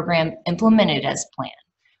the program implemented as planned?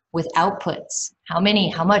 With outputs, how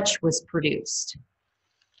much was produced?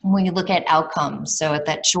 When you look at outcomes, so at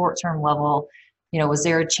that short-term level, you know, was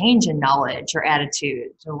there a change in knowledge or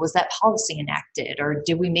attitude? Or was that policy enacted? Or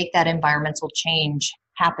did we make that environmental change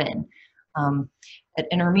happen? At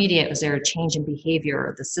intermediate, was there a change in behavior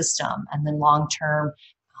of the system? And then long-term,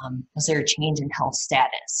 was there a change in health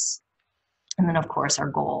status? And then of course our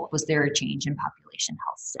goal, was there a change in population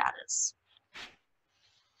health status?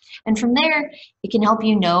 And from there, it can help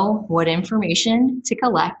you know what information to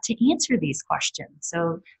collect to answer these questions.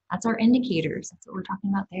 So that's our indicators, that's what we're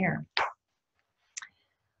talking about there.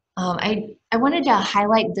 I wanted to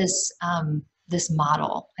highlight this, this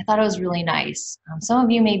model. I thought it was really nice. Some of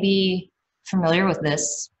you may be familiar with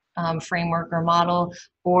this framework or model,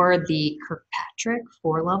 or the Kirkpatrick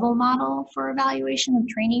 4-level model for evaluation of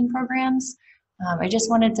training programs. I just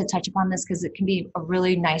wanted to touch upon this because it can be a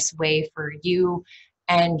really nice way for you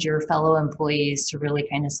and your fellow employees to really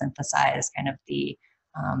kind of synthesize kind of the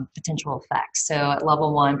potential effects. So at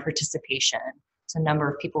level 1, participation, so number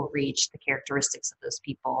of people reached, the characteristics of those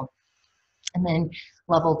people. And then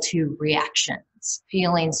level 2, reactions,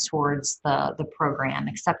 feelings towards the program,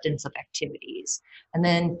 acceptance of activities. And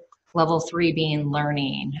then level 3 being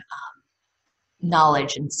learning,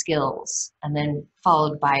 knowledge and skills. And then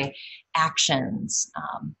followed by actions,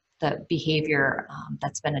 the behavior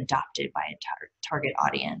that's been adopted by a target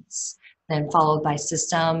audience. Then followed by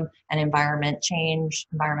system and environmental change,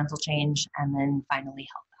 and then finally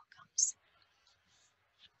health outcomes.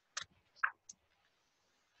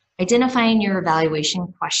 Identifying your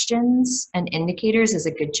evaluation questions and indicators is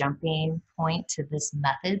a good jumping point to this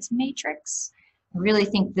methods matrix. I really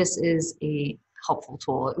think this is a helpful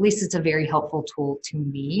tool. At least it's a very helpful tool to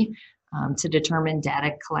me to determine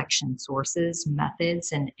data collection sources,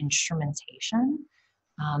 methods, and instrumentation,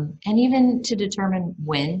 and even to determine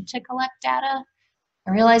when to collect data.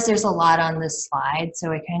 I realize there's a lot on this slide,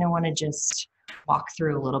 so I kind of want to just walk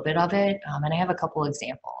through a little bit of it, and I have a couple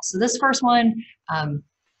examples. So this first one,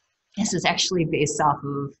 this is actually based off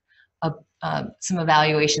of some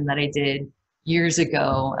evaluation that I did years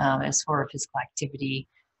ago as for a physical activity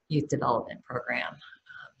youth development program.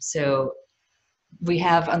 So we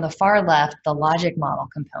have on the far left the logic model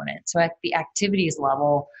component. So at the activities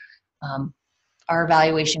level, our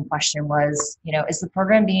evaluation question was, is the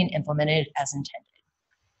program being implemented as intended?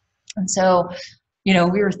 And so, we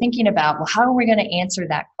were thinking about, well, how are we going to answer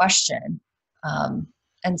that question?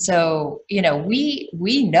 And so, we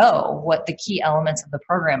know what the key elements of the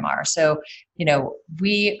program are. So,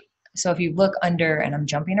 so if you look under, and I'm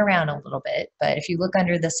jumping around a little bit, but if you look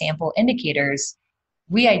under the sample indicators,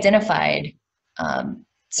 we identified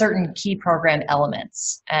certain key program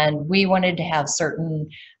elements, and we wanted to have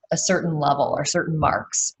a certain level or certain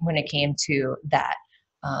marks when it came to that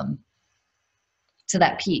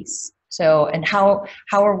piece. So, and how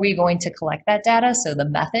are we going to collect that data? So the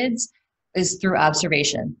methods is through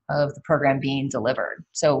observation of the program being delivered.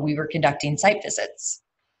 So we were conducting site visits.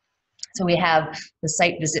 So we have the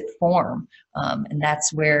site visit form, and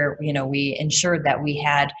that's where we ensured that we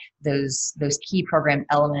had those key program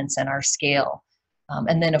elements in our scale.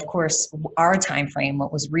 And then, of course, our time frame,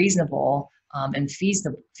 what was reasonable and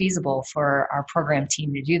feasible for our program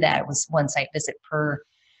team to do that. It was one site visit per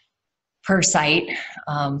site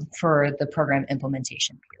for the program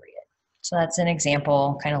implementation period. So that's an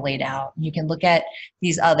example kind of laid out. You can look at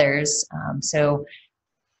these others. So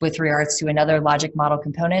with regards to another logic model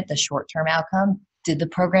component, the short-term outcome, did the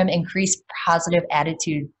program increase positive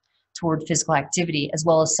attitude toward physical activity as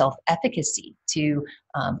well as self-efficacy to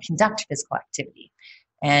conduct physical activity?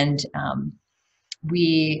 And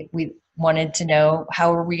we wanted to know,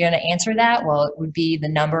 how are we going to answer that? Well, it would be the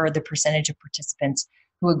number or the percentage of participants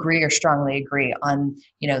who agree or strongly agree on,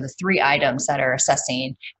 the 3 items that are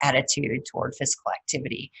assessing attitude toward physical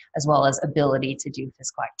activity, as well as ability to do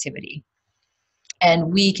physical activity.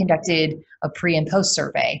 And we conducted a pre and post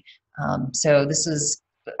survey. So this is,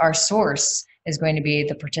 our source is going to be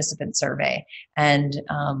the participant survey. And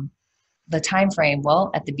the time frame,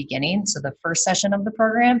 well, at the beginning, so the first session of the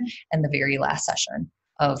program and the very last session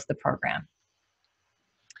of the program.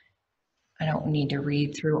 I don't need to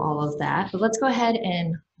read through all of that, but let's go ahead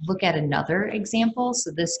and look at another example. So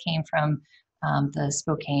this came from the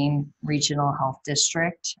Spokane Regional Health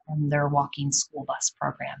District and their walking school bus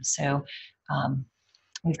program. So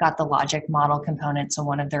we've got the logic model component. So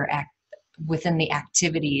one of their within the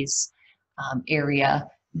activities area,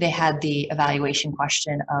 they had the evaluation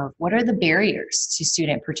question of, what are the barriers to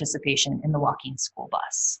student participation in the walking school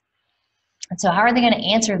bus? And so how are they going to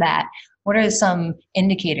answer that? What are some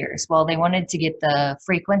indicators? Well, they wanted to get the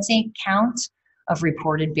frequency count of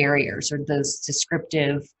reported barriers, or those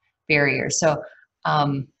descriptive barriers. So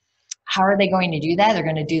how are they going to do that? They're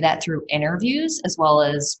going to do that through interviews as well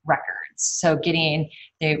as records. So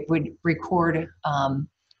they would record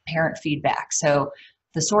parent feedback. So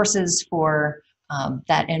the sources for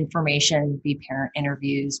that information be parent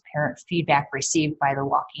interviews, parent feedback received by the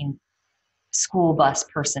walking school bus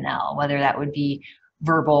personnel, whether that would be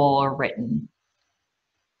verbal or written.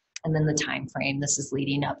 And then the time frame, this is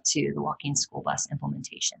leading up to the walking school bus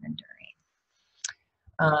implementation and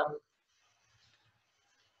during.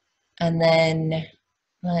 And then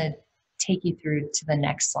I'm going to take you through to the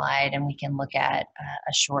next slide, and we can look at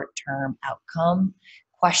a short-term outcome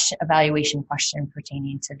evaluation question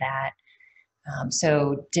pertaining to that.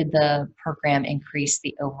 So did the program increase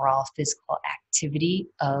the overall physical activity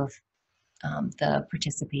of the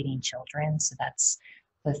participating children? So that's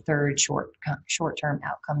the third short-term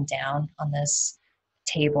outcome down on this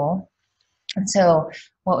table. And so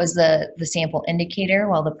what was the sample indicator?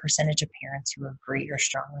 Well, the percentage of parents who agree or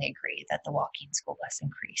strongly agree that the walking school bus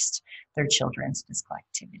increased their children's physical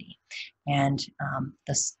activity. And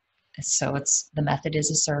so the method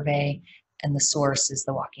is a survey, and the source is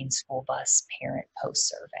the walking school bus parent post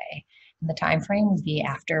survey. And the time frame would be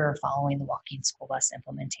after or following the walking school bus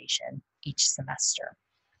implementation each semester.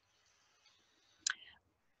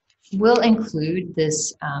 We'll include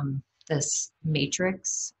this, this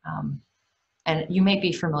matrix, and you may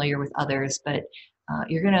be familiar with others, but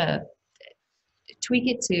you're going to tweak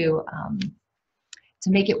it to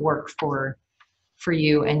make it work for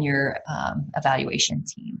you and your evaluation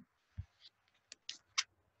team.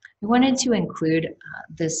 We wanted to include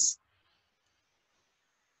this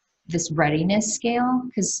readiness scale,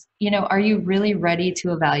 because, are you really ready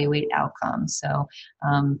to evaluate outcomes? So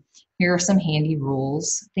here are some handy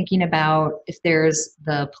rules, thinking about if there's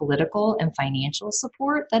the political and financial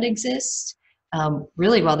support that exists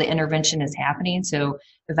really while the intervention is happening, so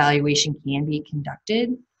evaluation can be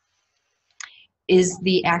conducted. Is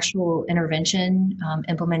the actual intervention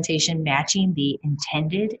implementation matching the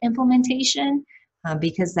intended implementation?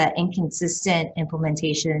 Because that inconsistent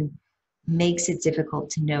implementation makes it difficult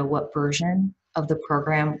to know what version of the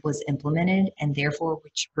program was implemented and therefore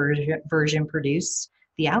which version produced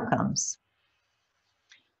the outcomes.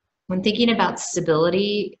 When thinking about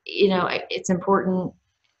stability, it's important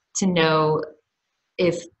to know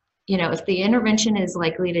if the intervention is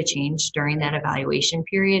likely to change during that evaluation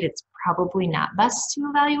period, it's probably not best to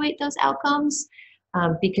evaluate those outcomes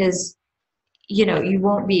because you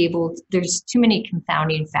won't be able to, there's too many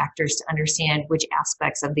confounding factors to understand which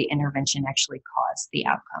aspects of the intervention actually caused the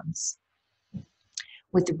outcomes.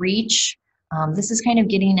 With REACH, this is kind of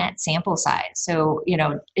getting at sample size. So,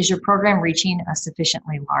 is your program reaching a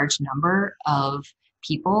sufficiently large number of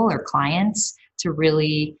people or clients to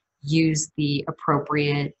really use the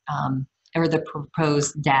appropriate or the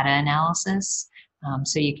proposed data analysis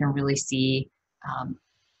so you can really see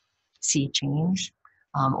change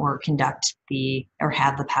or conduct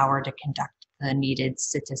have the power to conduct the needed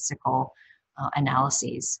statistical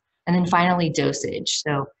analyses. And then finally, dosage.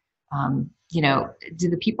 So, do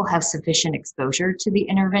the people have sufficient exposure to the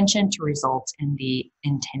intervention to result in the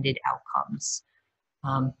intended outcomes?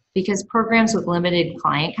 Because programs with limited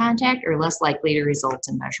client contact are less likely to result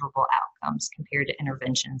in measurable outcomes compared to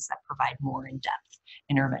interventions that provide more in-depth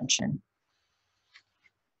intervention.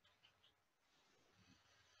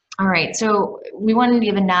 All right, so we wanted to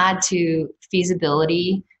give a nod to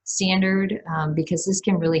feasibility standard because this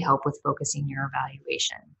can really help with focusing your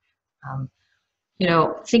evaluation.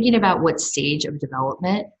 Thinking about what stage of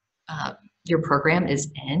development your program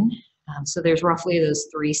is in. So there's roughly those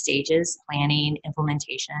 3 stages: planning,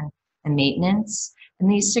 implementation, and maintenance.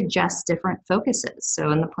 And these suggest different focuses.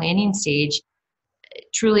 So in the planning stage,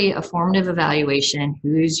 truly a formative evaluation: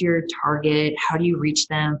 who's your target, how do you reach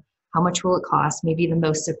them, how much will it cost, maybe the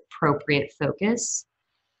most appropriate focus.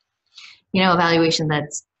 Evaluation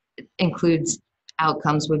that includes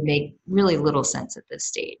outcomes would make really little sense at this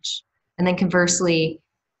stage. And then conversely,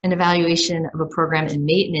 an evaluation of a program in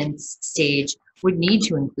maintenance stage would need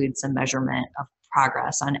to include some measurement of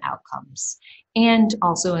progress on outcomes and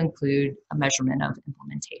also include a measurement of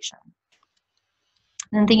implementation.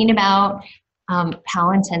 And thinking about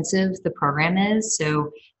how intensive the program is.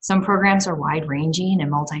 So some programs are wide-ranging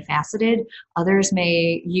and multifaceted. Others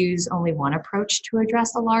may use only one approach to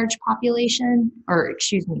address a large population,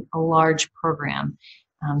 a large program.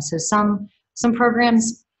 So some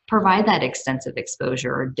programs provide that extensive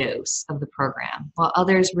exposure or dose of the program, while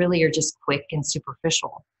others really are just quick and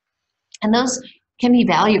superficial. And those can be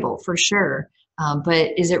valuable for sure,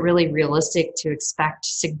 but is it really realistic to expect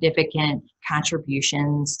significant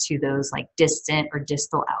contributions to those like distant or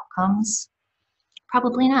distal outcomes?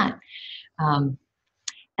 Probably not. And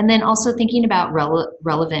then also thinking about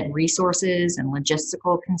relevant resources and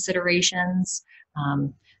logistical considerations.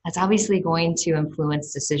 That's obviously going to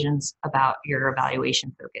influence decisions about your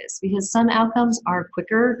evaluation focus because some outcomes are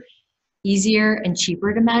quicker, easier, and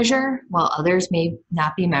cheaper to measure, while others may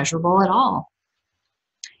not be measurable at all.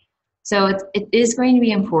 So it is going to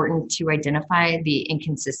be important to identify the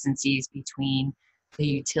inconsistencies between the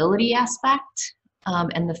utility aspect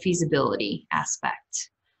and the feasibility aspect.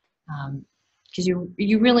 Because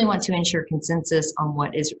you really want to ensure consensus on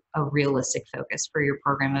what is a realistic focus for your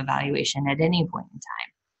program evaluation at any point in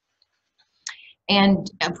time.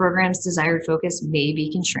 And a program's desired focus may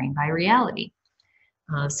be constrained by reality.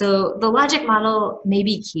 So the logic model may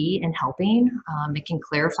be key in helping. It can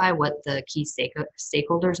clarify what the key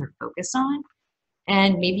stakeholders are focused on.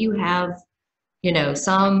 And maybe you have,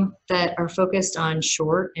 some that are focused on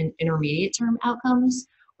short and intermediate term outcomes,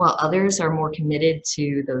 while others are more committed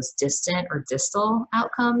to those distant or distal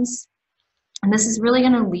outcomes. And this is really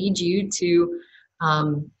going to lead you to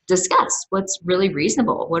discuss what's really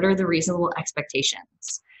reasonable. What are the reasonable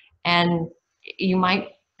expectations? And you might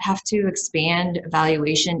have to expand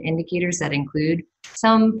evaluation indicators that include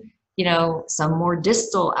some more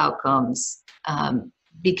distal outcomes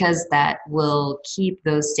because that will keep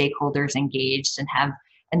those stakeholders engaged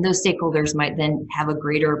and those stakeholders might then have a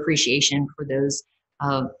greater appreciation for those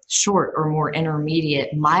short or more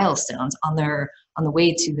intermediate milestones on the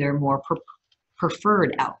way to their more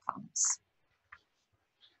preferred outcomes.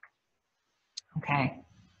 Okay,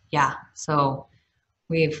 yeah, so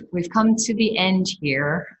we've come to the end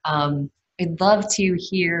here. I'd love to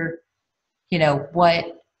hear,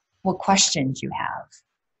 what questions you have.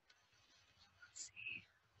 Let's see.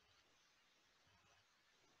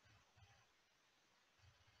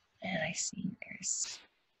 And I see there's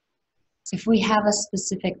If we have a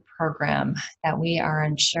specific program that we are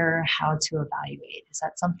unsure how to evaluate, is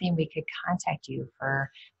that something we could contact you for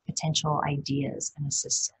potential ideas and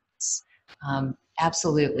assistance?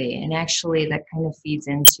 Absolutely. And actually that kind of feeds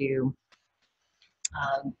into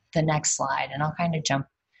the next slide, and I'll kind of jump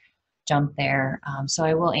there. So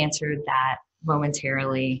I will answer that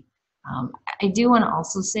momentarily. I do want to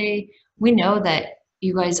also say, we know that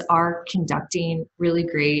you guys are conducting really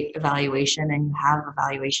great evaluation and you have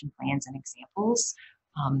evaluation plans and examples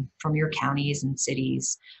from your counties and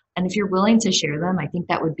cities. And if you're willing to share them, I think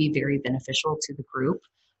that would be very beneficial to the group.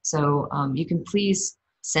 So you can please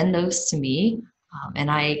send those to me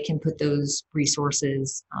and I can put those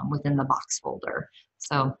resources within the box folder.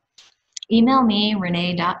 So email me,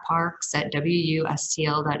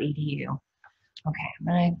 renee.parks@wustl.edu. Okay,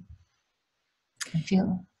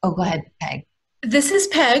 oh, go ahead, Peg. This is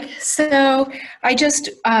Peg. So I just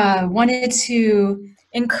wanted to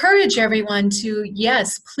encourage everyone to,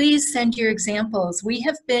 yes, please send your examples. We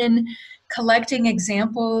have been collecting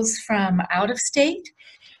examples from out of state,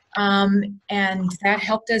 and that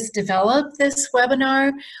helped us develop this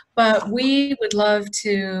webinar, but we would love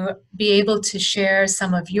to be able to share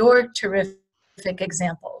some of your terrific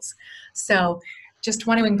examples. So just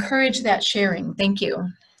want to encourage that sharing. Thank you.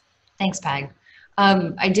 Thanks, Peg.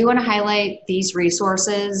 I do want to highlight these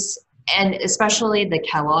resources, and especially the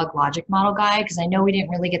Kellogg Logic Model Guide, because I know we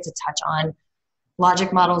didn't really get to touch on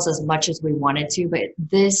logic models as much as we wanted to, but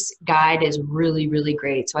this guide is really, really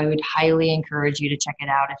great. So I would highly encourage you to check it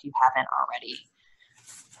out if you haven't already.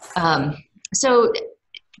 So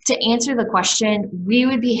to answer the question, we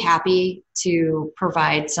would be happy to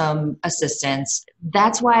provide some assistance.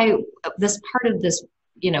 That's why this part of this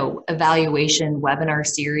evaluation webinar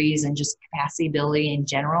series and just capacity building in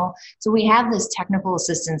general. So we have this technical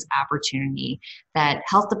assistance opportunity that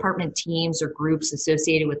health department teams or groups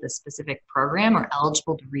associated with a specific program are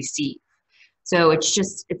eligible to receive. So it's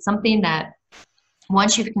something that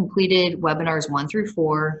once you've completed webinars 1 through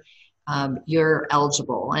 4, you're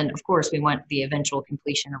eligible. And of course, we want the eventual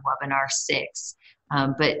completion of webinar 6.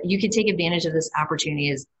 But you can take advantage of this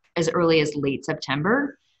opportunity as early as late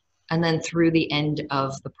September, and then through the end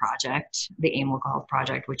of the project, the AIM Local Health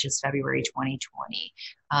Project, which is February 2020.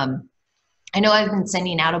 I know I've been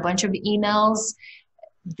sending out a bunch of emails.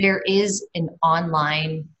 There is an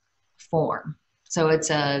online form. So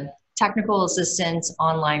it's a technical assistance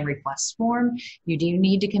online request form. You do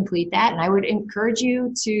need to complete that. And I would encourage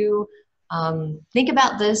you to think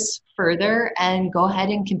about this further and go ahead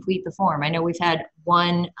and complete the form. I know we've had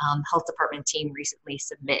one health department team recently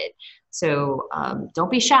submit. So don't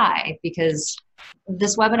be shy, because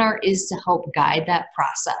this webinar is to help guide that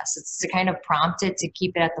process. It's to kind of prompt it to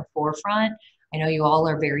keep it at the forefront. I know you all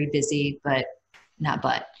are very busy, you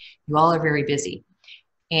all are very busy.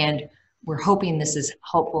 And we're hoping this is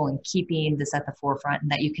helpful in keeping this at the forefront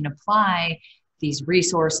and that you can apply these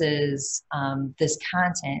resources, this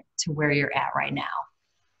content to where you're at right now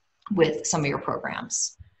with some of your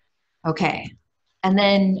programs. Okay, and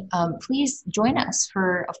then please join us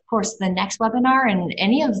for, of course, the next webinar and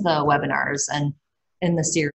any of the webinars and in the series.